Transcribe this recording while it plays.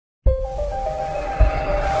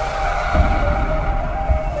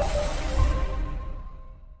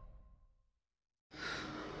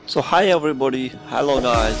So hi everybody, hello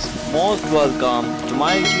guys, most welcome to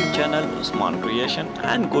my YouTube channel Usman Creation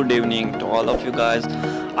and good evening to all of you guys.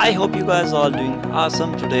 I hope you guys are doing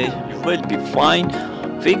awesome today. You will be fine.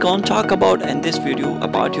 We gonna talk about in this video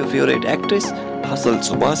about your favorite actress Hazal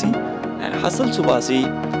Subaşi and Hazal Subaşi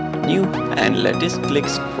new and latest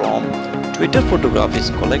clicks from Twitter photographies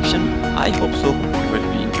collection. I hope so. You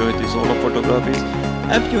will enjoy this all of photographies.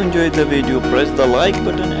 If you enjoyed the video, press the like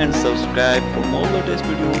button and subscribe for more latest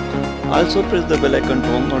video. Also press the bell icon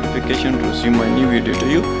for notification to receive my new video to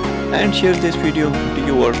you, and share this video to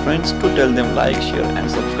your friends to tell them like, share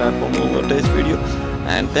and subscribe for more latest video.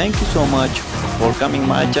 And thank you so much for coming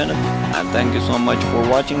my channel, and thank you so much for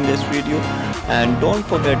watching this video. And don't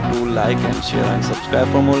forget to like and share and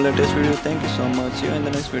subscribe for more latest video. Thank you so much. See you in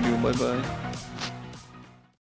the next video. Bye bye.